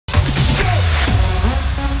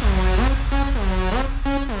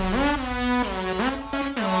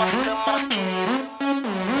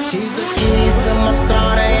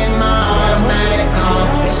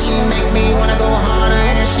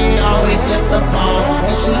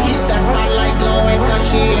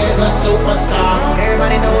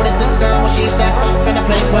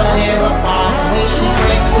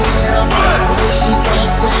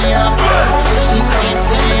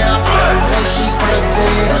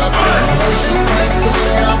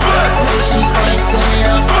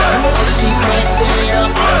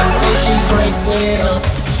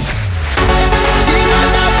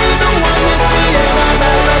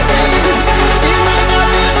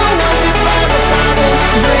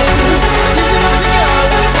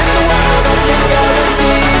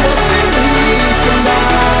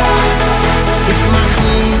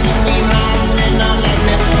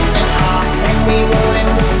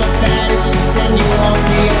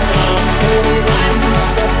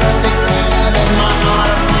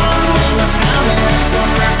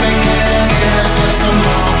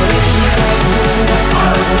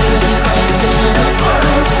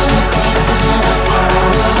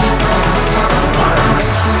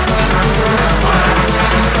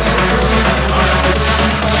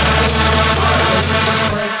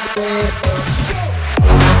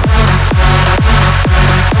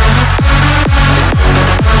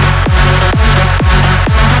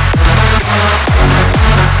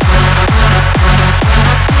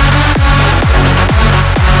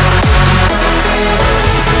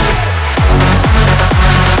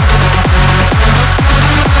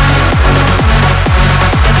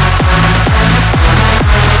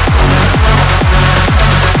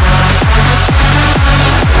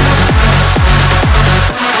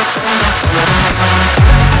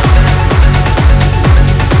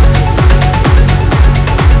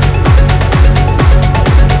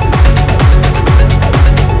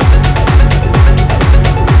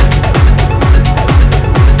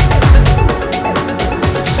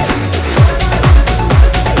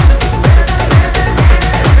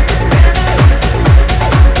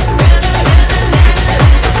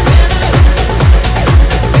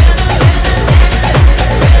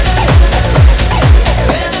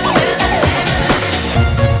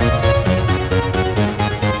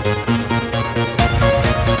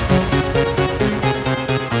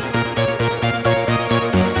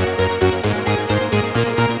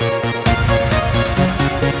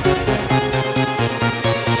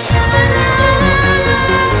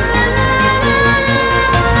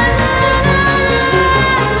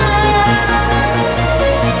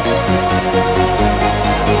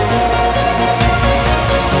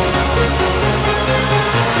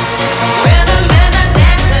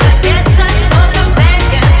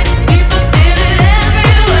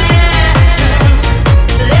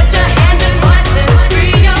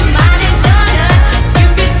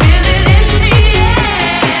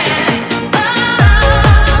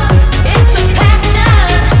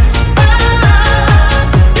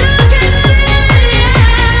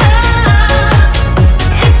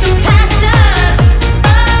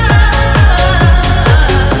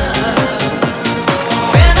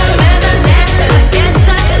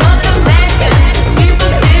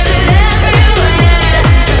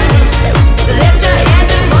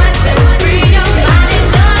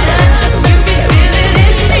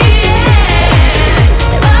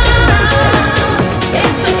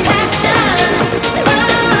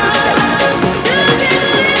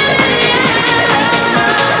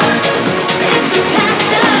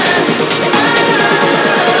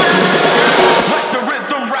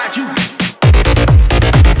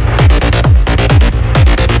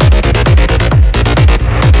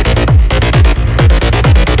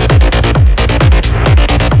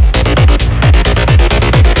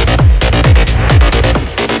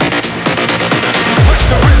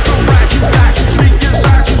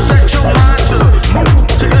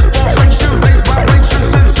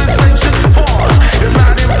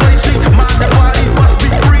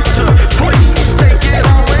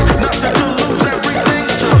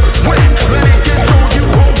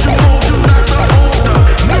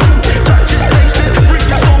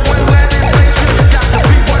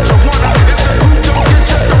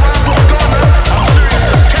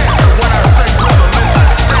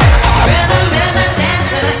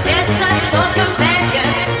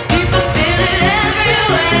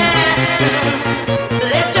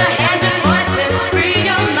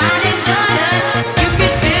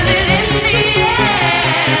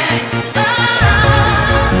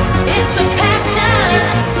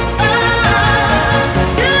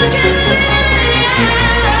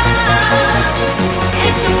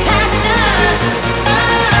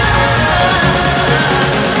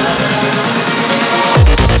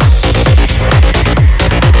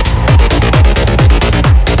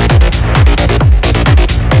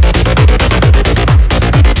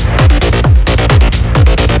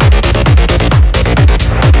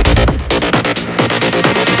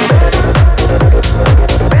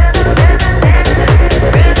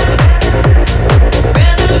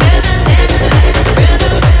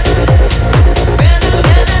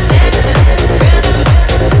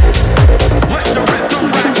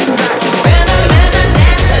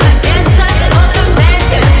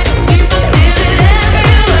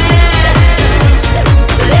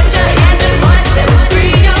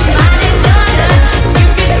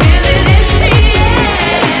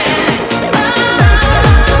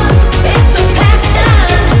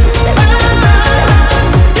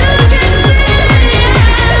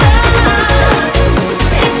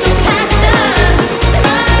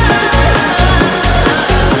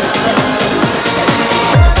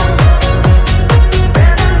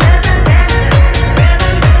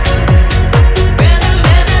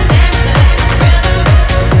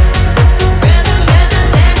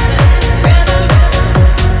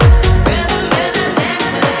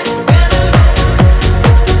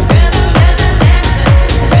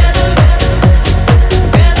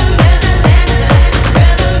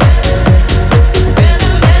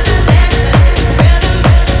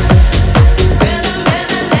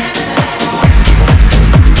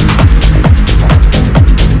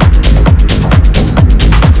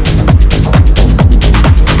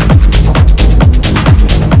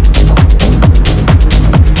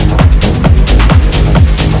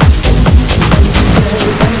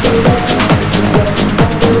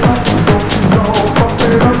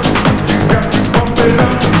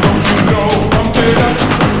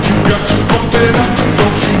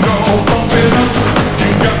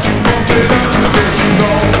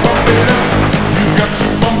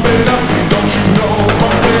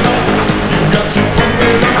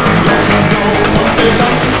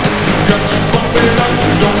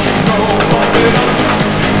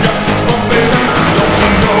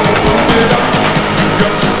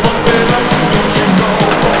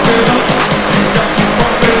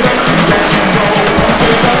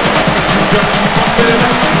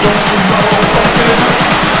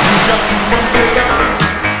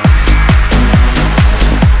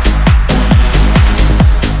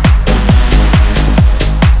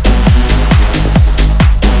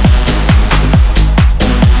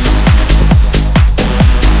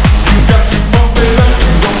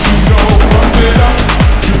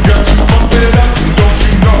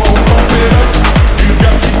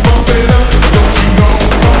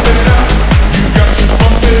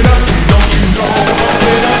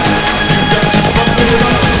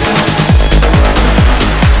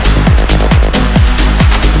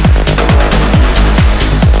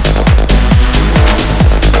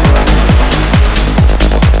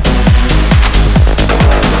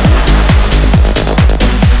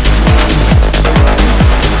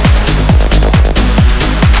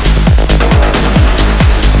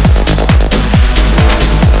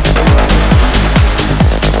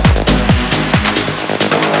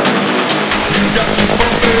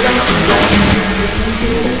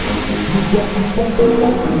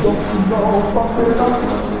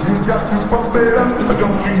You got to bump it up,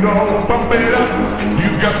 don't you know? Bump it up. You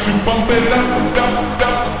got to bump it up, up,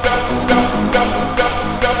 up, up, up, up, up,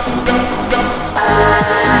 up, up, up.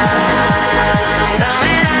 Bump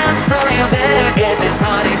it up, so you better get this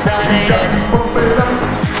party started. You got to bump it up.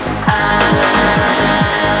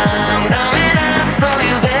 Bump it up, so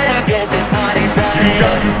you better get this party started. You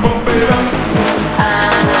got to bump it up.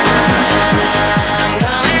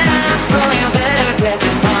 Bump it up, so you better get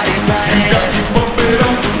this party started. You got to bump it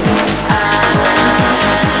up.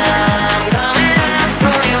 Bump it up, so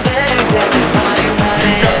you better get this party started.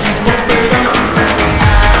 You got to bump it up.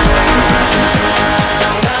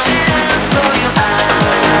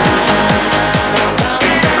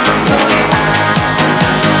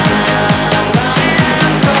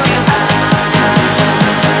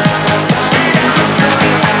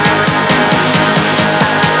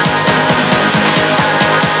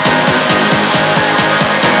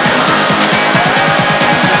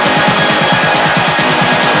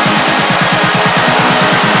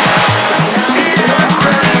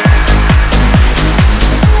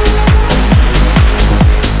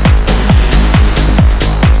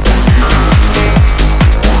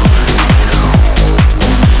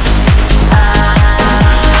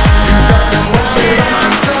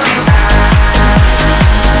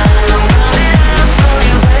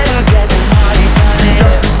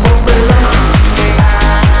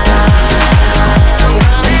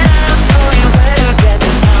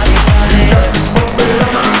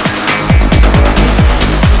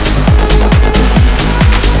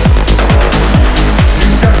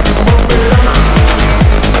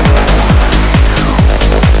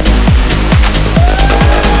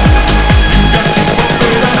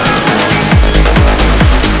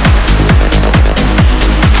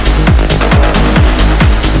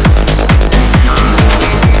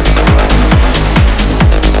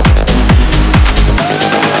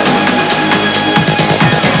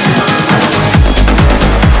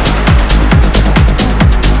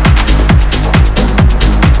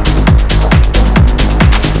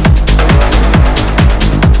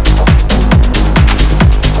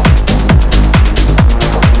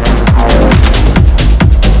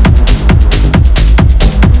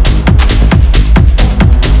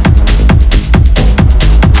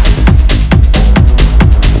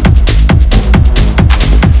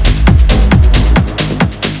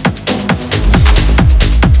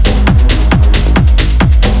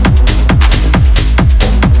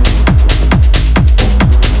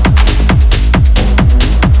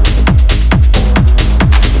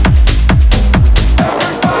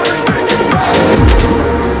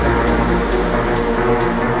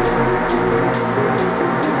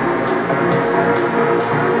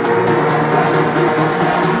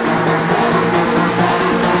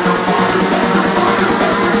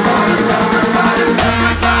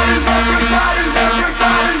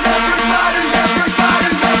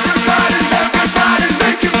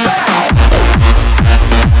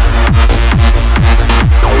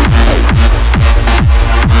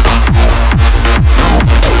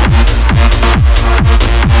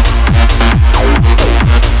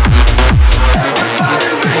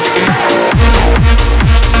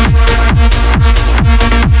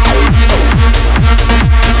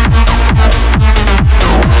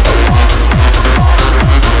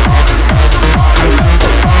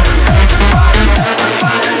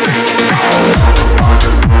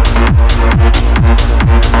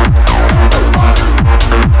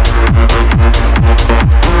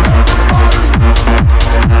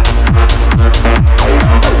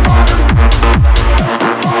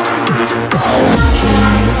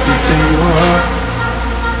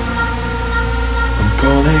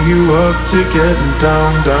 To getting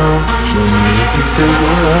down, down. Show me a piece of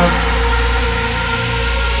your love.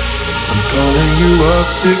 I'm calling you up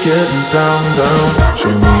to getting down, down.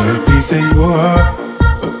 Show me a piece of your heart,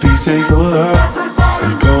 a piece of your love.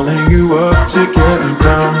 I'm calling you up to getting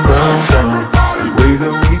down, down, down. The way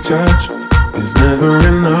that we touch is never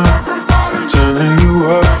enough. I'm turning you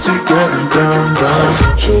up to getting down, down.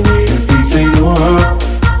 Show me a piece of your heart,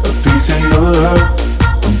 a piece of your love.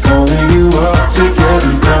 I'm calling you up to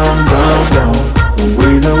getting down, down, down. The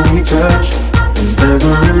way that we touch is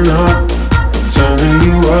never enough. I'm turning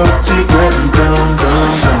you up to getting down, down,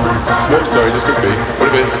 down. What? Sorry, just quickly.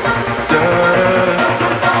 What if it's Da da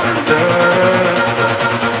da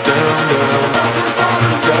down, down, da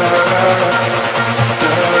da da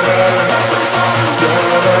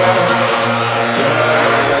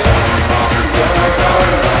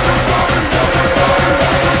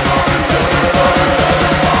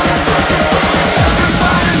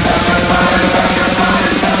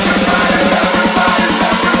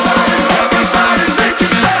Everybody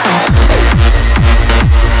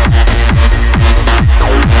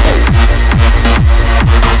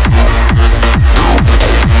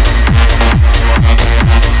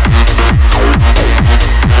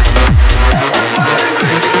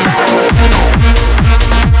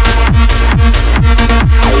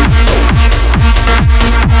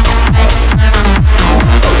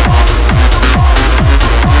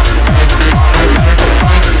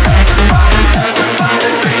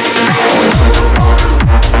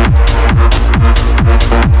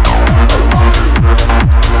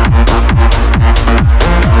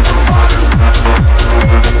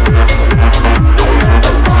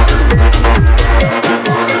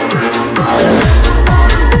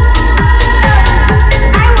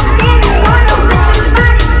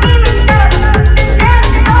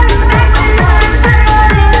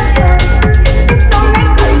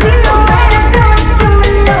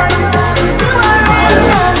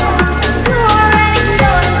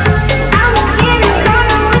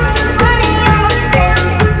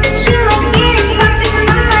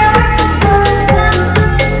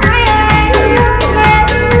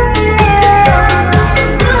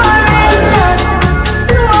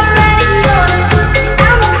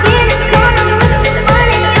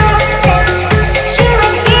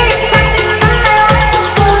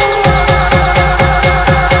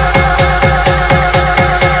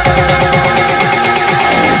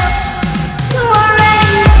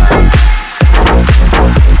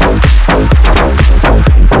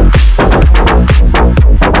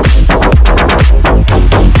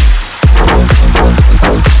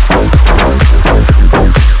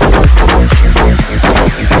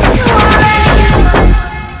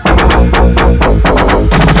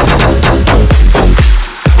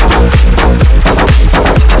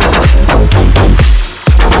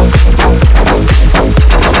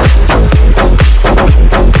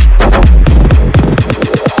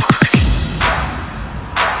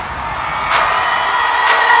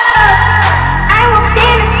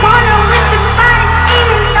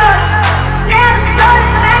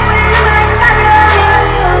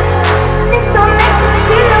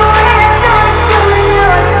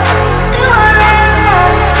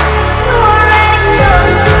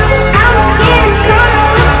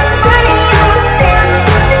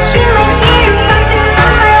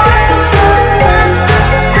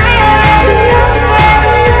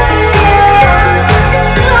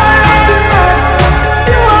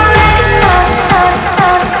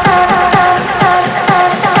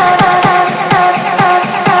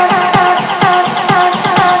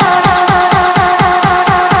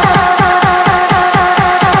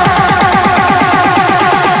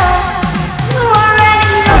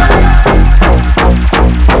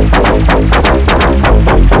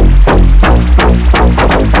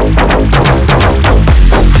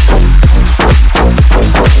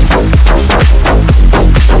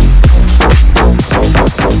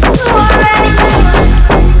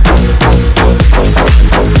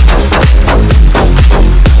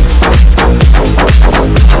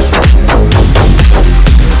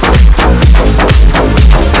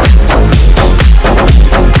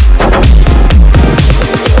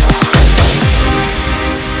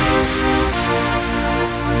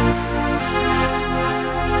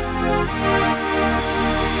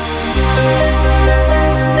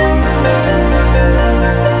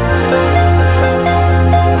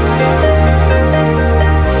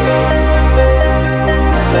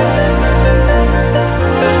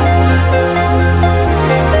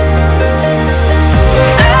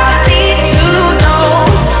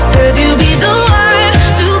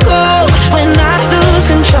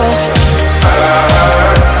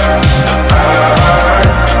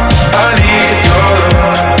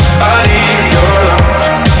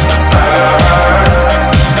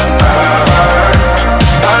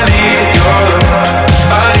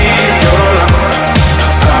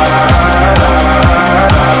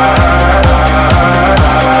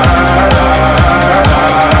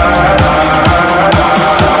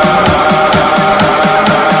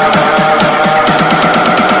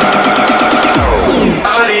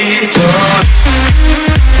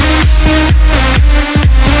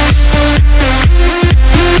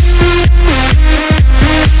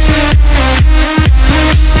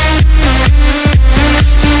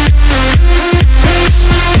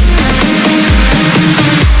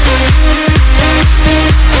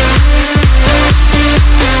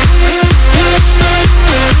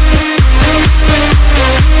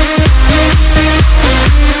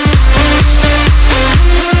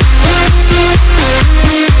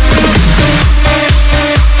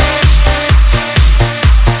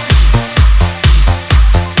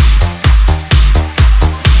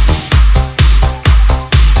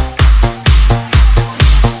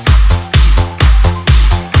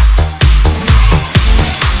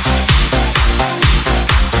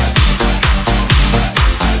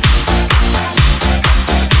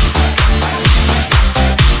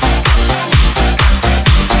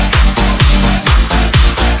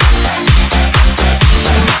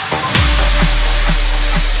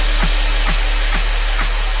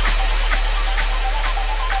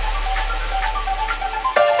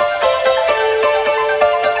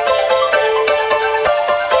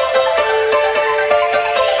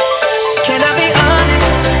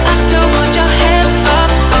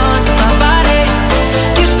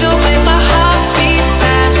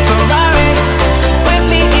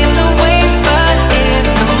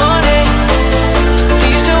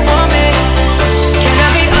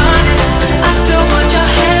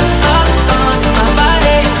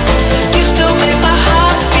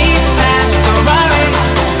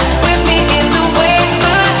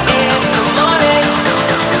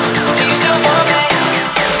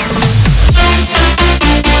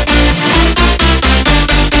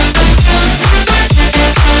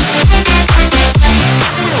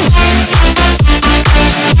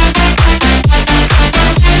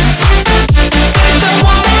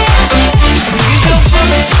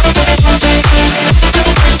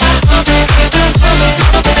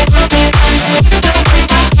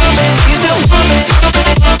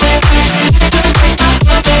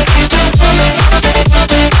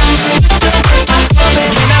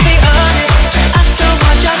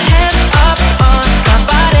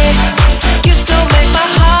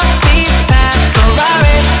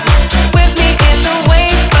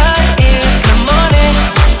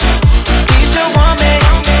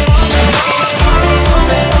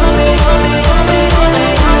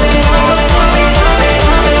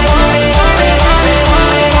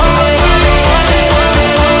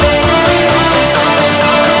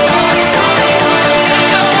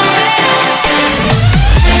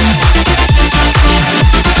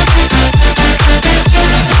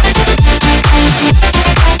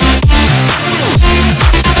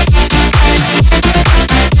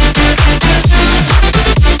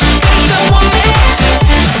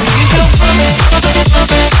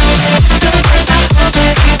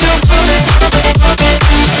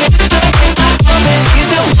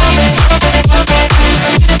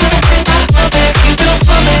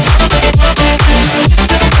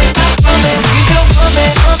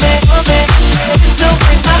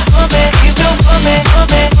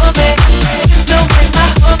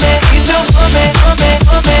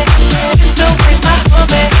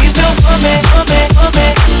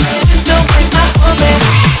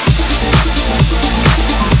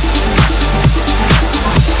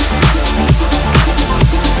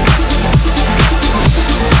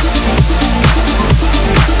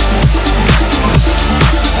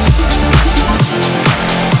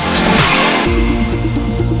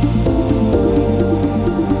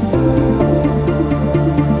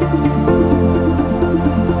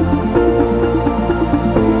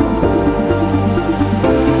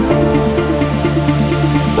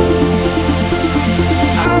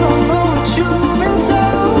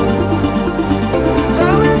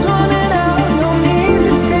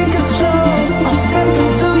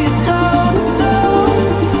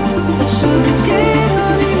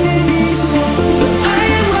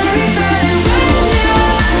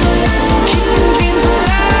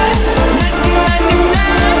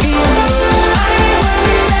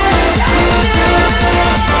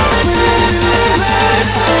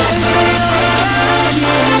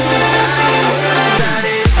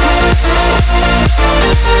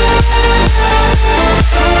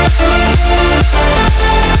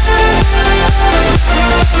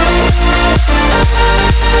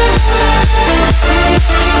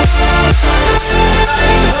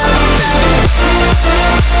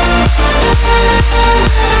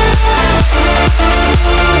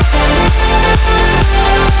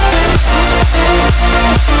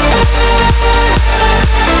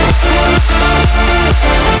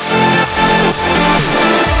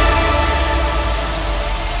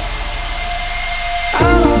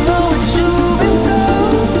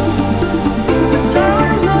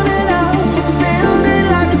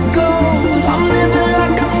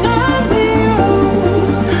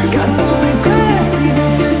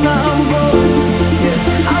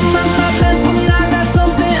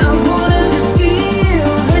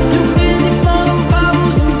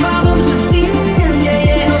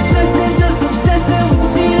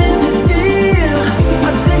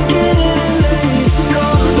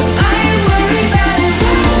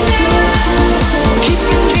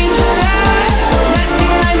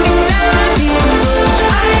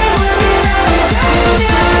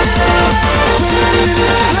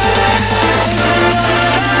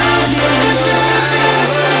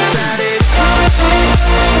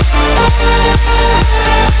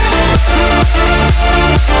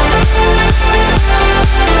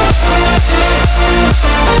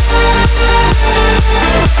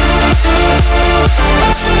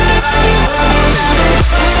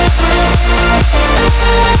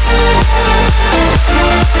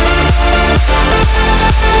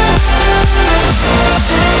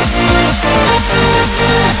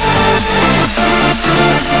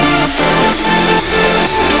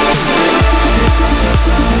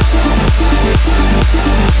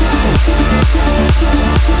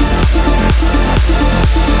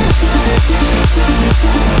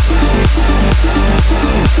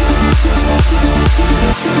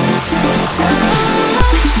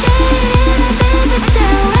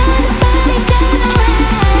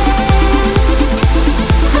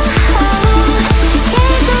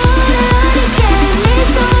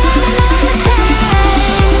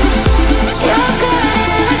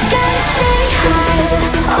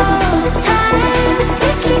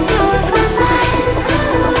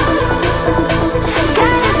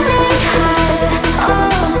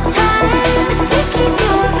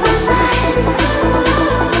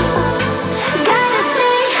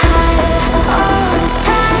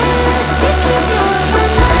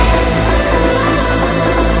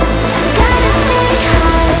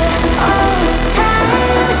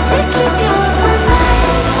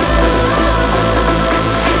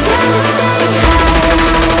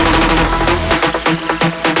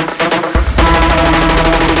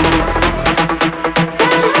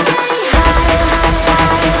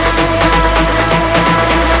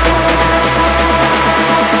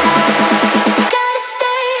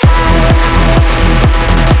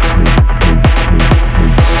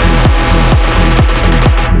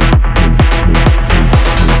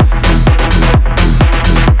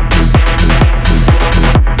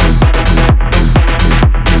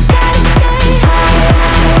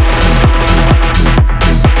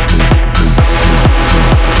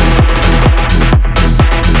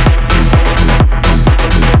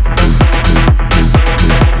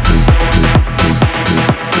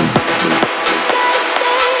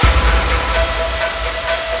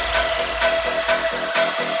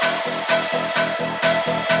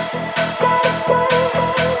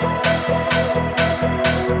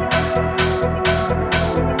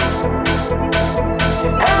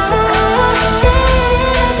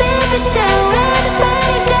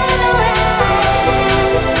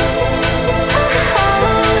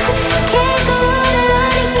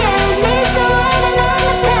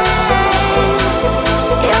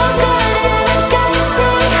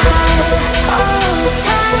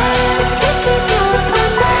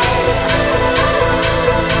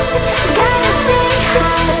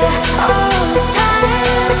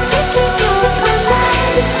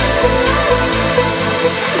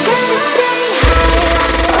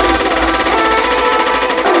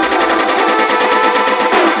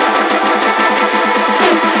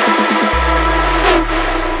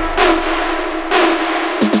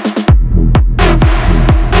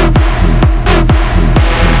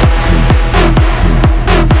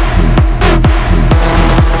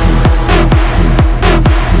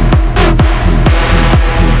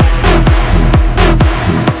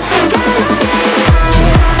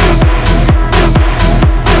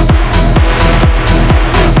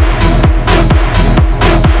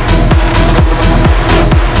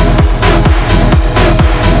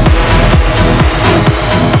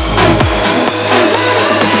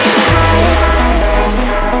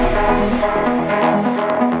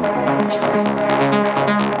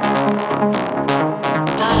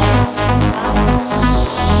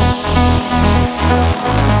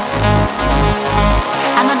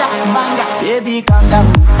Baby, calm down,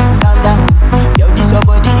 calm down. Yo, this your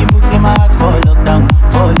body, it puts in my heart for lockdown,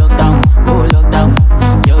 oh lockdown.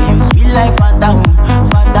 Yo, you sweet life, phantom,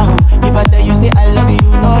 phantom. If I tell you say I love you,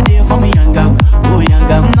 no day for me, young girl, oh young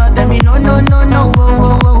girl. No tell me no, oh,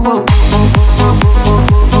 oh, oh, oh, oh.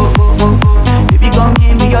 Baby, come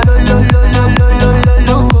give me your lo, lo, lo, lo, lo, lo, lo,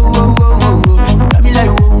 lo, oh, oh, oh, oh. You got me like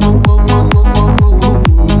whoa, whoa, whoa, whoa, whoa, whoa,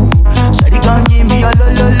 whoa. Shawty, come give me your lo,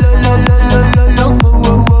 lo, lo, lo, lo, lo, lo, lo, oh,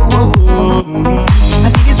 oh, oh, oh, oh. I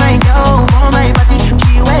see this fine girl for my party,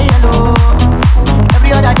 she wear yellow.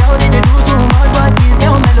 Every other girl they do too much, but this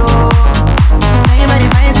girl mellow. Now in my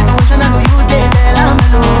divine situation, I go use they tell I'm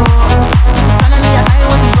mellow. Finally I find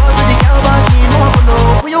what is wrong to the girl, but she ain't no one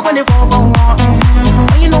follow. When you gonna phone for one?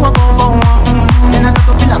 When you know I go for one? Then I start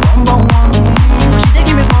to feel a bum bum one. She dey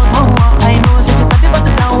give me small small one. I know she sabi bust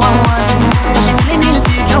it down one one. But she feeling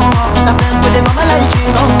insecure. Cause her friends put them on my light ring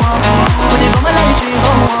go on. Put them on my light ring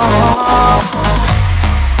go on.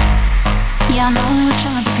 Yeah, I know you're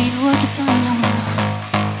trying to feel what you're doing.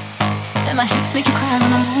 And my hips make you cry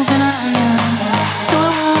when I'm moving around you. Do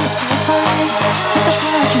it once, do it twice. Hit the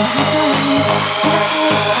track, you want me to leave. Give a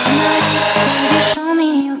taste of the night. Baby, show me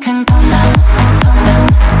you can calm down, calm down.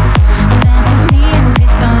 Dance with me and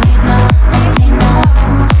take the lead now, lead now.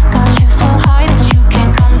 Got you so high that you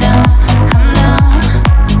can't come down, come down.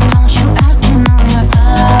 Don't you ask, you know you're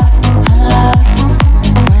allowed, allowed.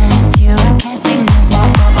 When it's you, I can't say no.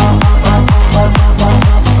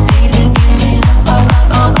 Baby, give me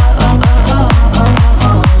the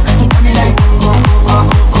you got me like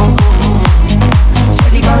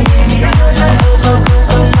shawty gon' give me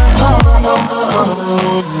a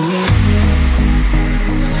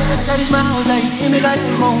I reach my house, I see me got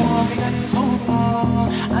this more,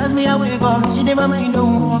 as me I wake up, she did my mind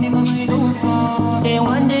don't walk, then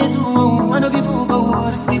one day two, one of you fool go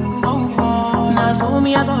us, now so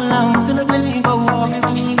me I go loud, so no really go walk, I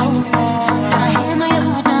hear my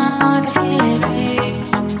heart now, I can feel it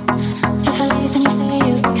race. If I leave then you say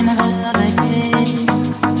you can never love like this.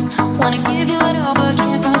 Wanna give you it all but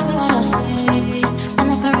can't promise that I'll stay. And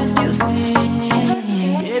that's the rest you say.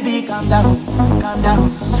 baby, calm down, calm down.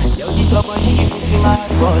 Yo, this your body, it puts in my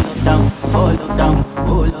heart for lockdown,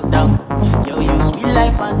 oh lockdown. Yo, you sweet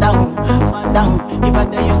life, phantom, phantom. If I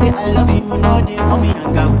tell you say I love you, no day for me,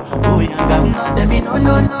 young girl, oh young girl. No tell me no, oh, oh,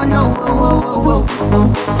 oh, oh, oh,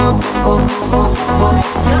 oh, oh, oh, oh.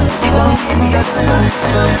 You gon' give me a lo, lo,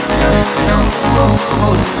 lo, lo, oh, oh,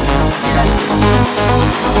 oh. You gon' give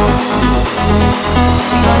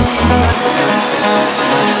me a lo, lo,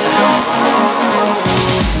 lo, lo.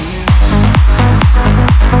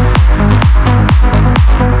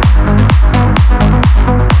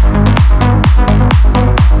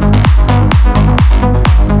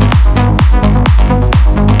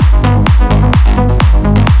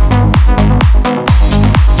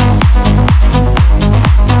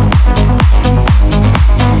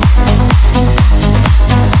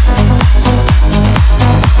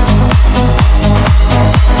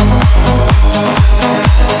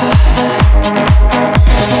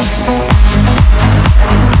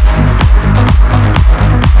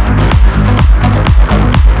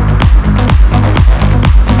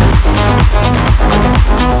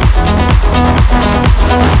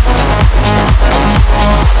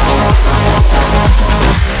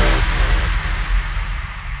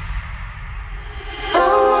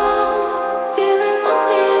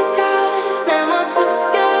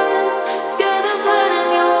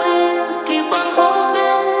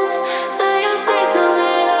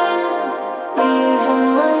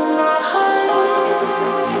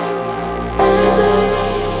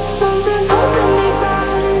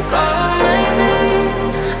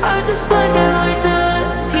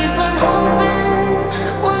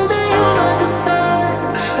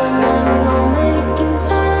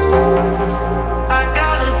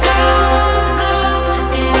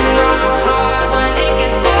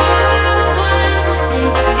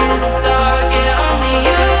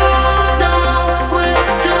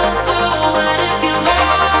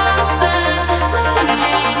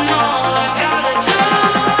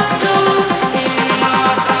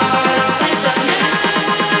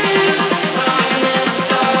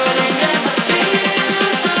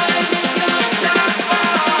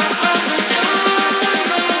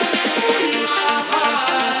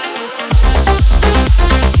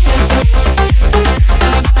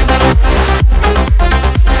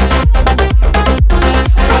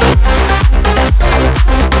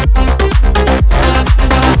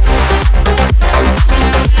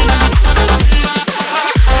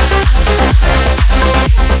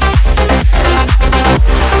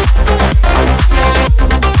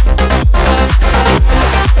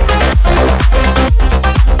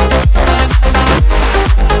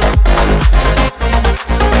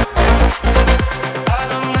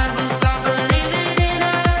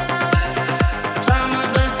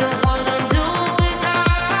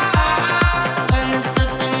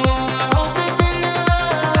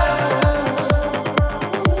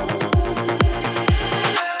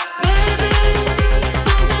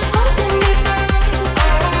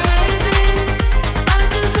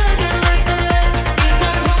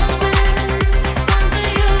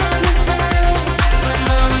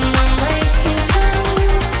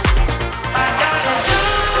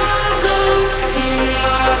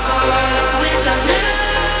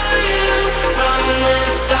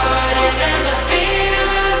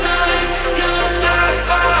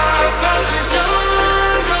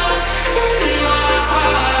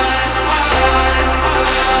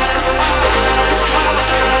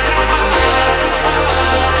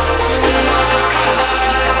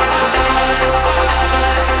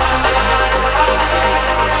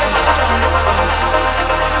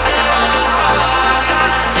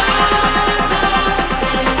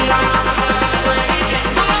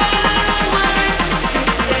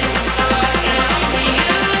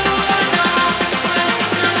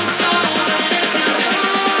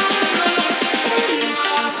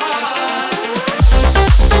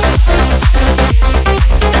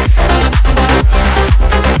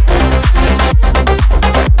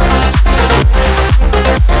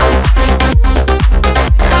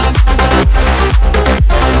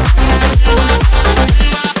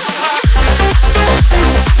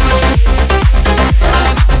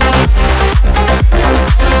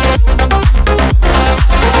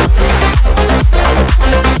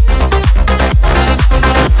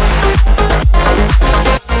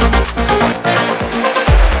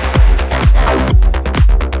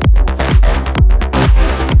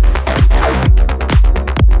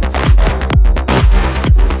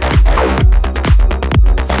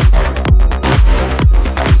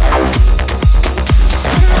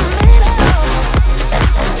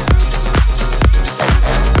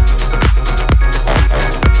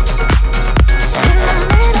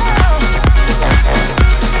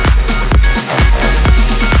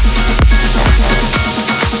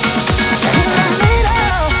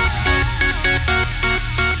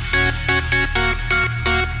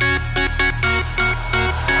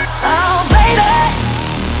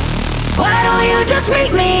 you just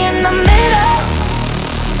meet me in the middle?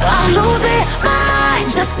 I'm losing my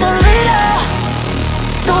mind just a little.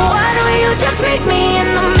 So why don't you just meet me in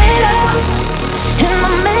the middle? In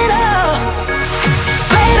the middle,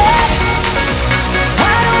 baby.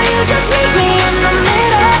 Why don't you just meet me in the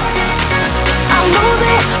middle? I'm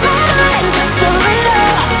losing my mind just a little.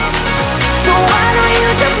 So why don't you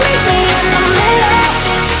just meet me in the middle?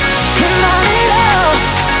 In the middle,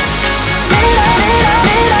 middle, middle,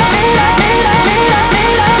 middle, middle, middle, middle,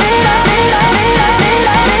 middle, middle,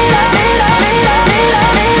 middle,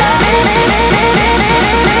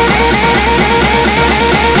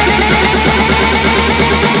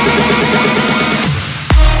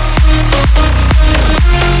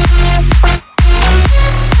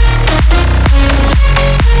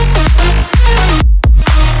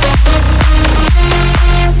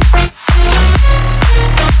 middle,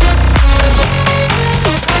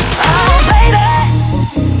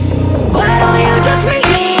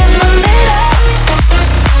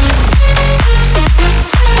 middle,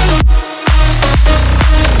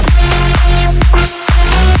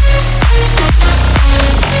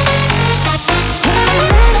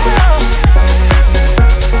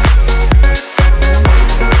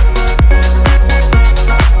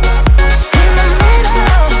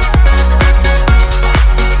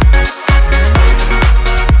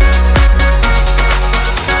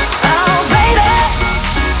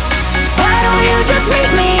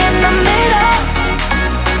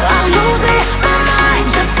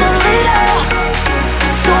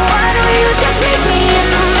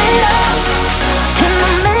 middle,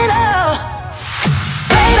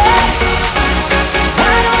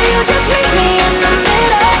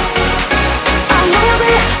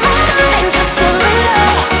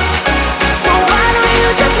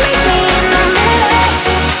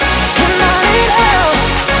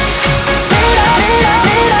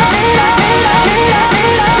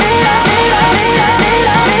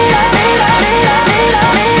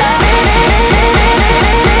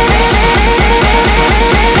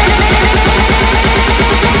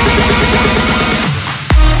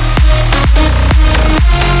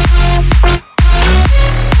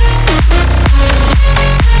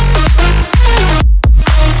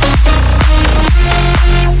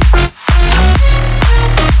 middle,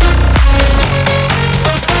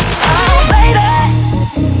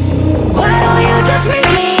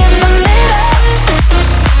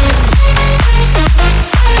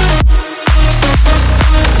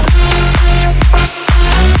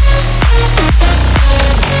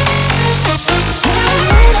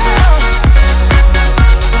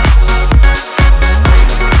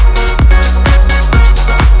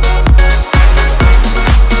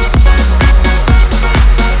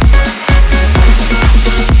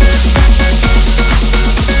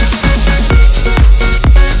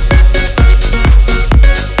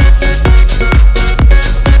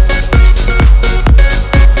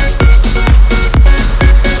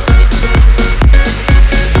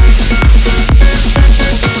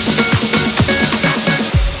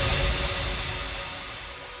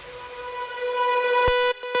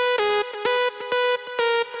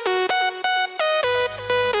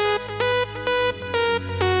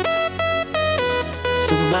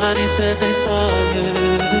 Somebody said they saw you.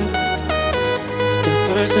 The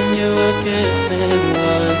person you were kissing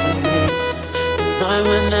wasn't me. And I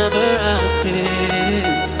would never ask you.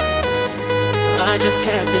 I just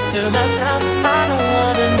kept it to myself. I don't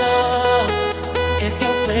wanna know if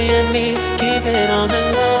you're playing me. Keep it on the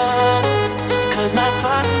low, 'cause my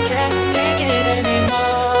heart can't take it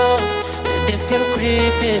anymore. And if you're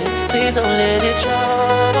creeping, please don't let it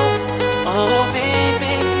show. Oh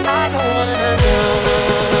baby, I don't wanna know.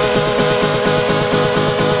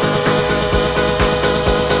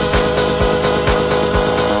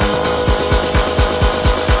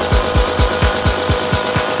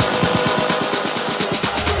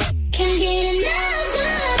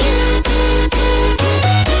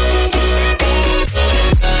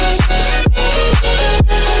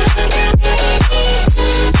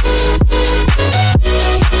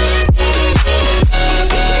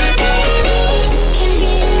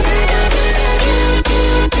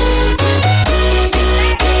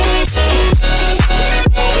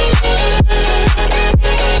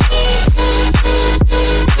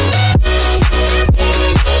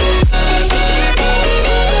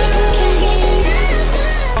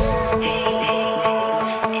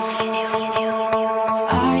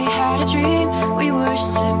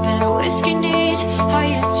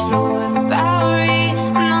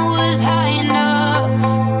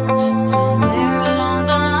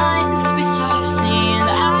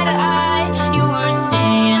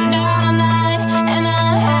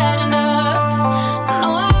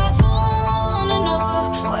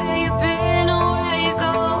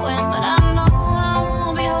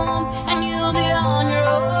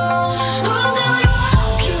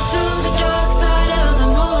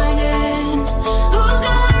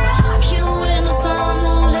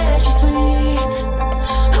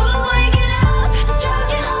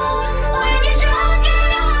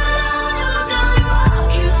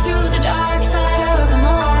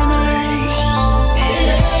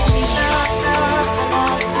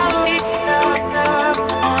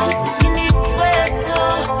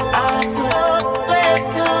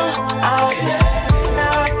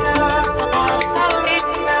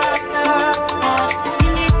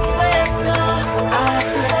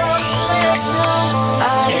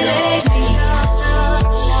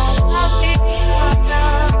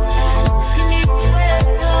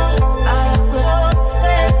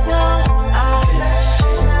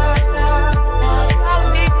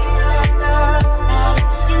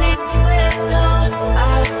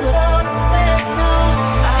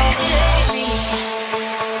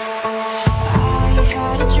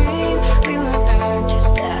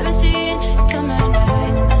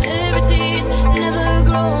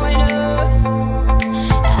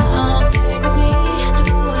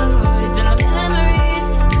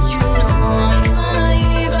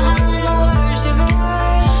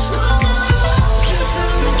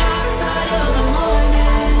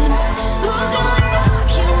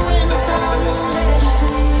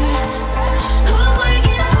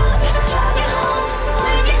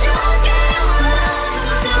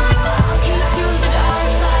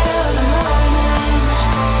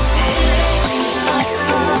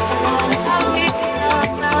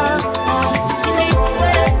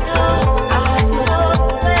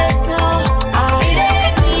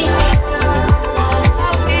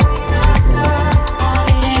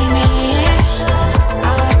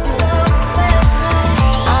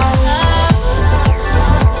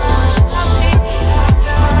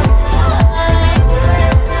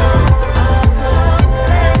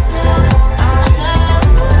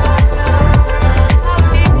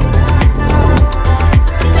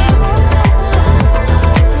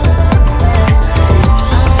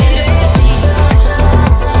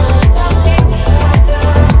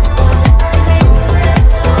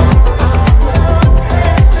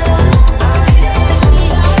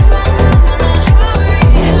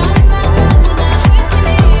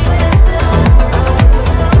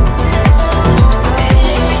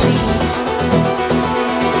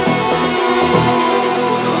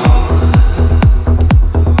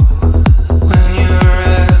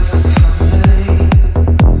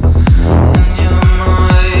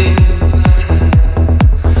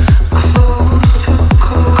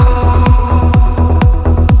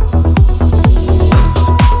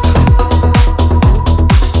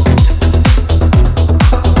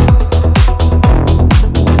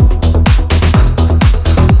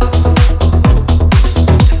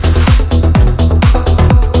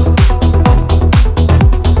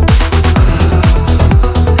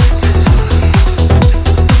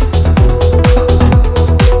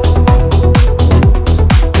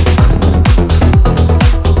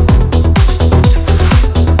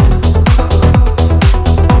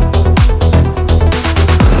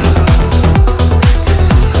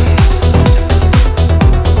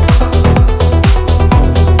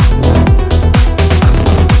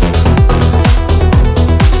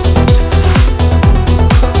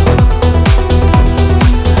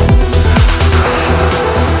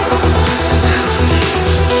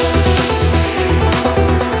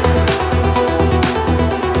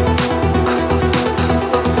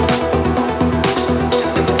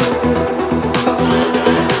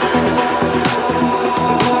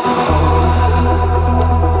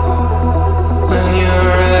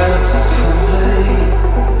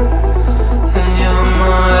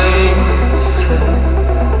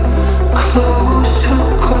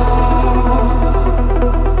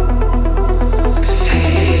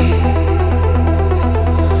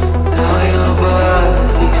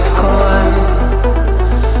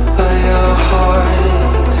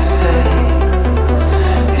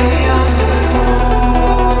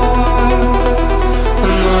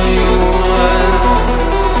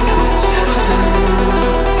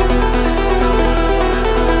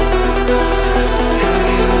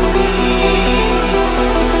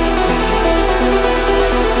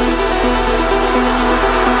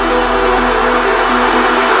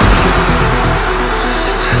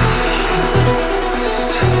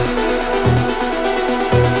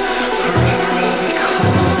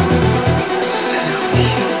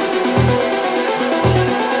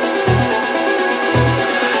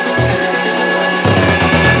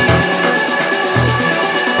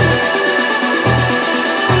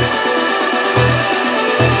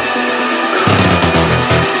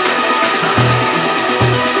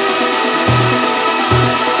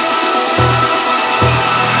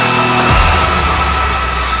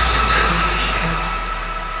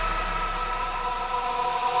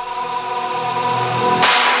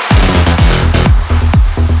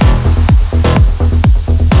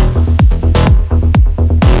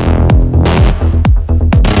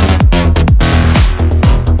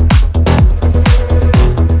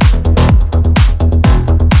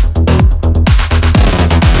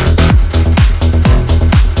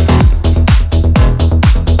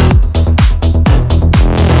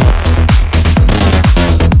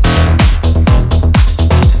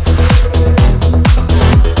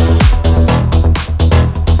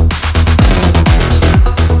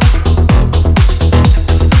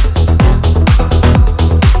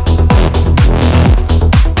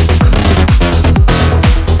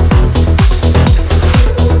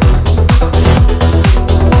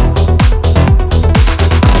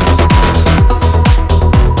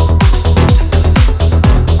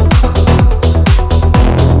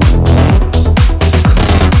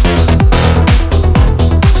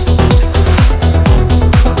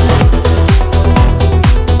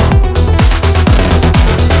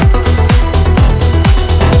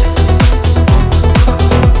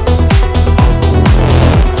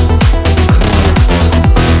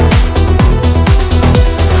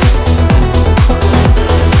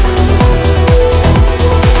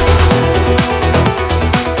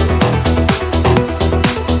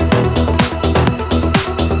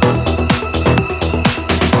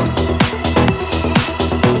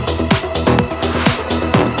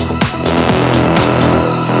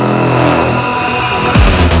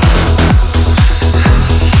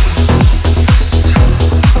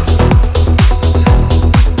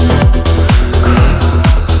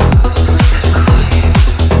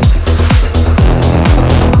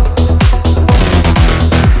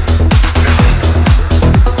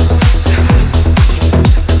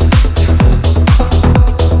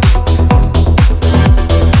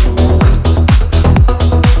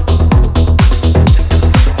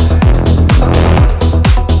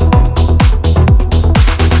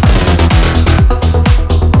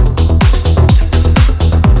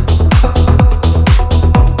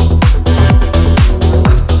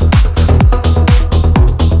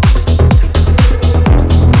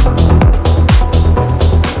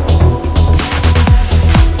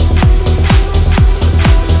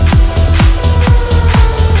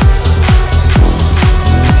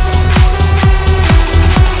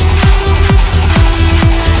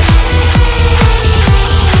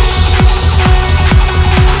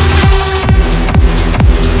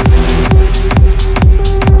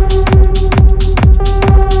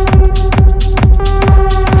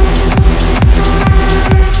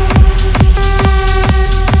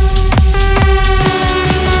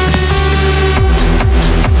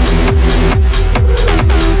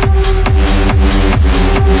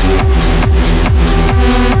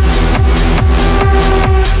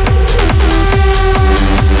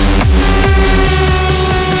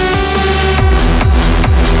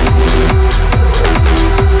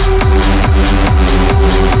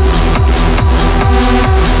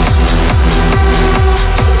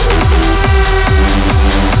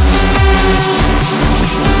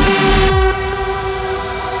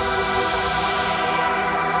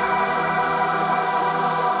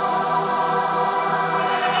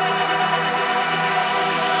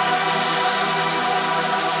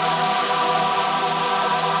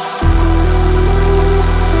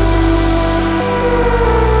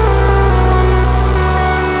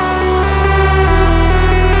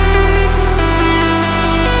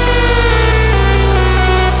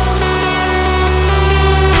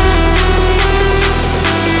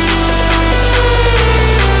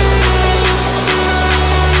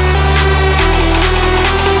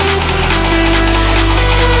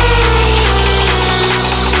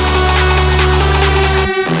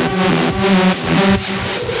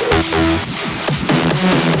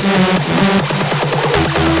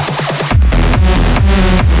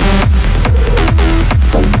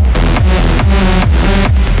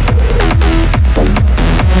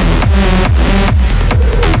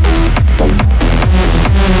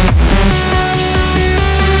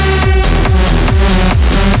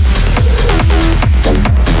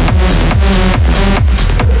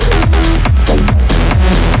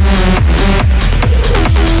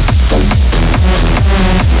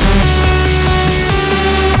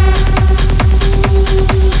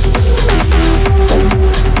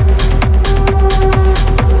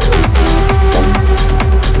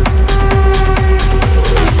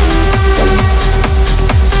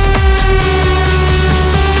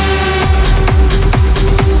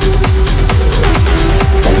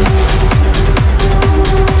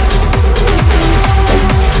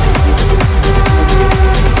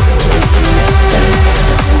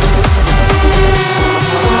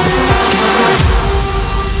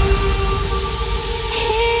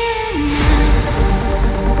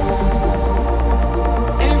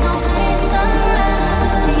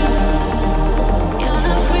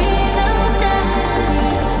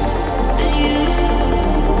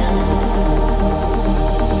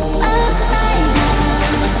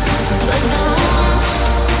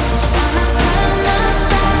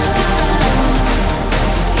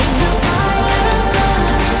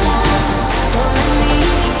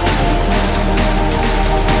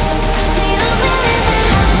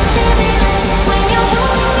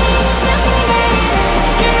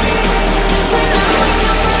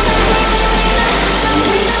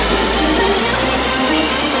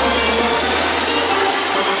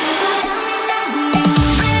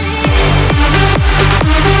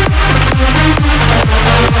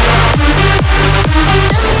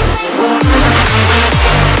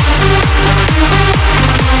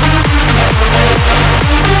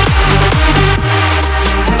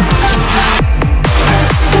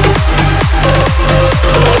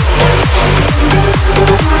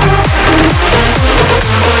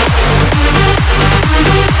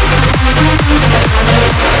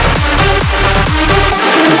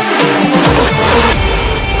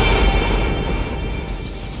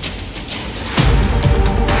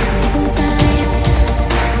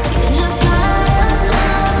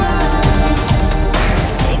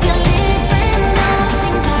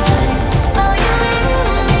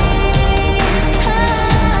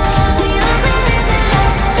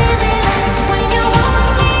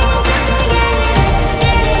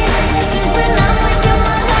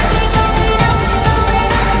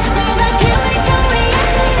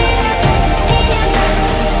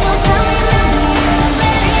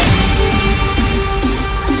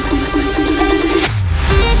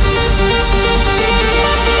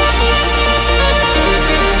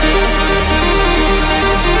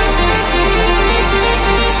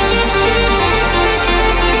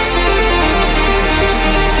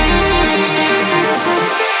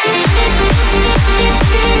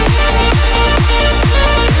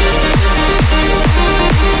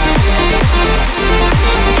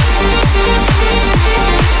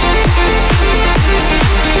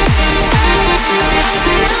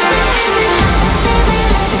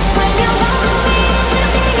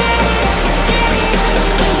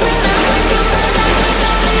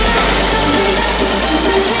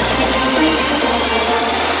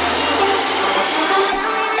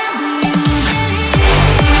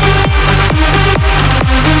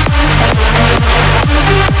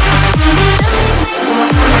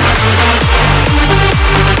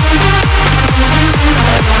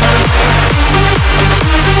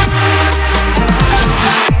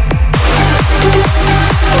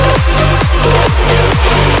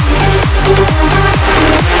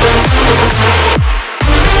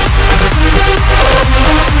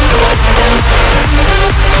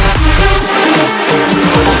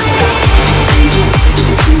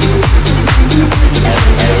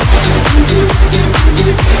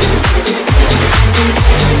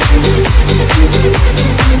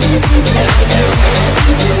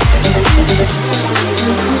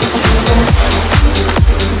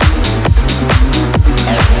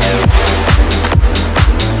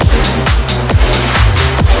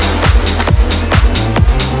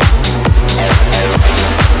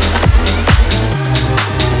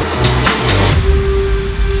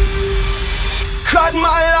 cut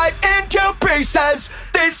my life into pieces.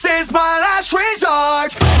 This is my last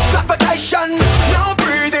resort. Suffocation, no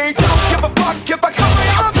breathing. Don't give a fuck if I cut my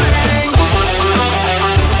arm bleeding.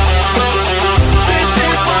 This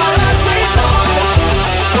is my last resort.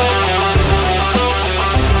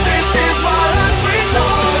 This is my last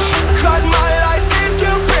resort. Cut my life into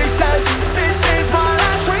pieces. This is my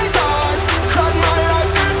last resort. Cut my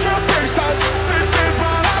life into pieces. This is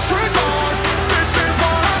my last resort. This is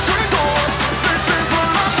my last resort. This is my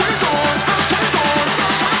last resort.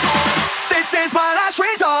 This is my last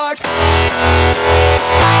resort.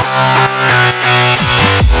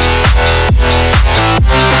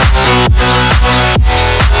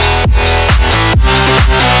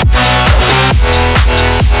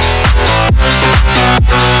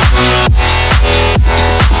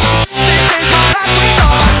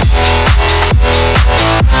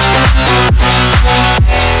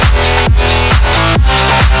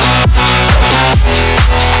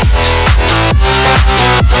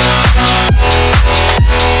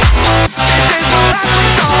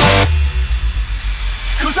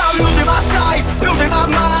 Cause I'm losing my sight, losing my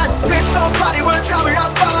mind. Wish somebody would tell me I'm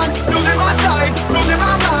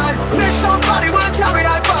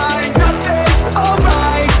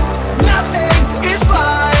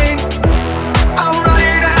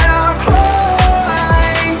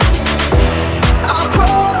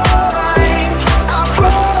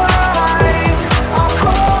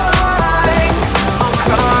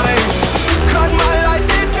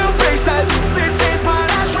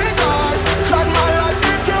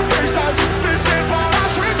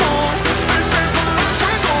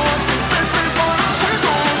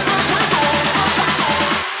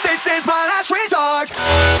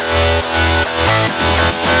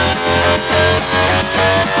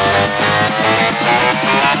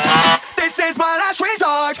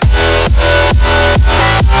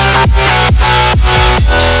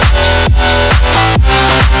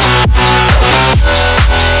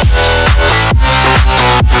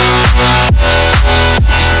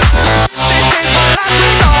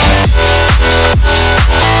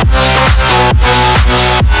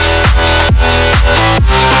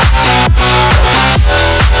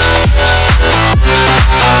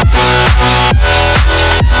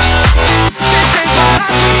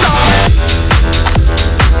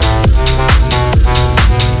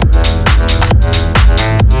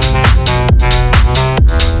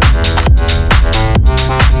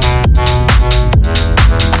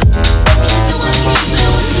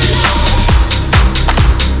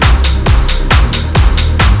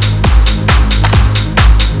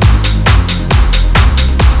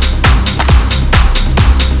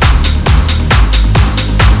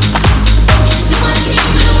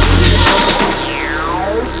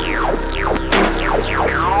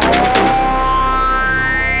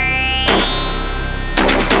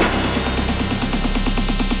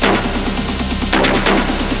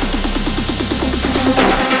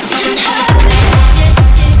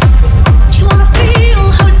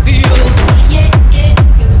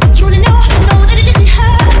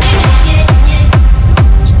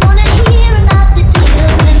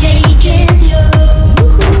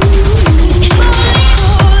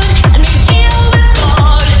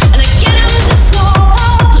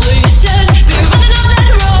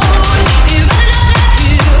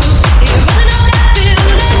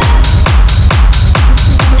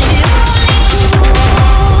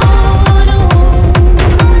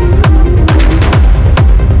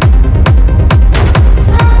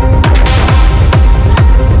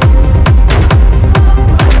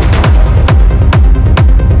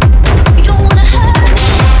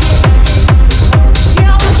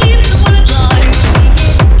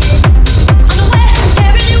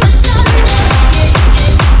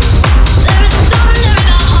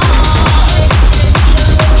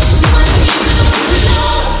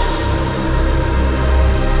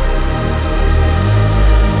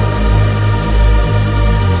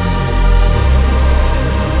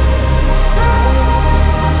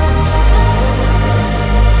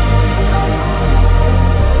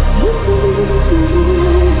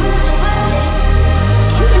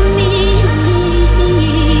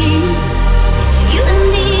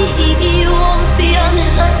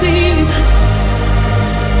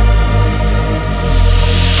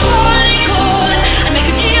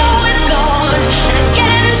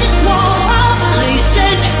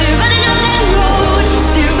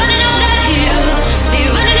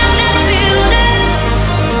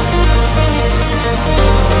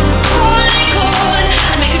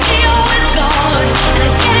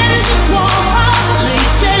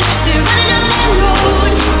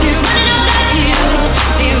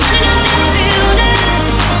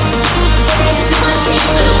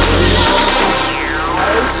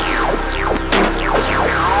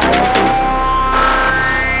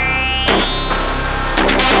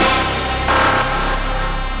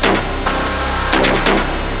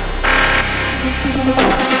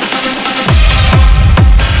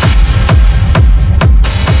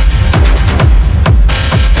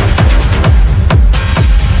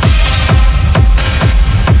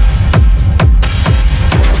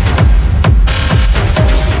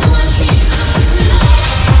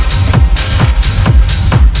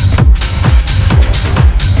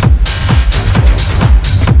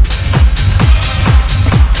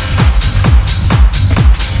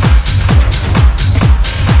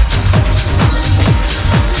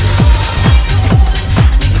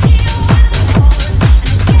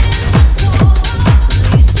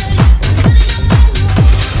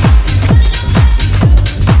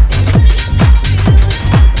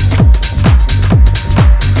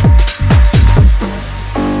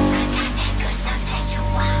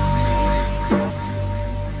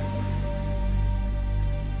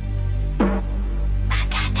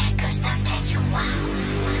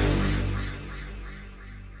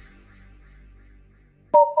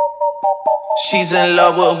She's in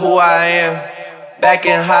love with who I am. Back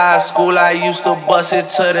in high school, I used to bust it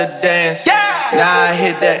to the dance. Now I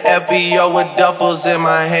hit the FBO with duffels in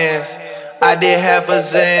my hands. I did half a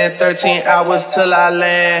Zan, 13 hours till I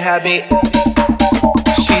land. Had me.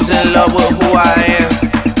 She's in love with who I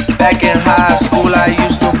am. Back in high school, I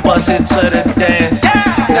used to bust it to the dance.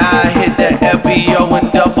 Now I hit the FBO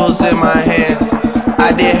with duffels in my hands.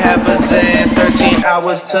 I did half a Zan, 13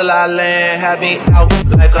 hours till I land. Had me out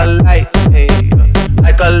like a light, hey,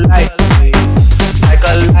 like a light, hey, like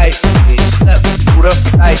a light, hey, slept through the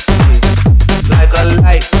flight, hey, like a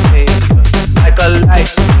light, hey, like a light,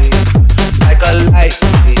 hey, like a light,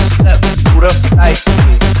 hey, slept through the flight.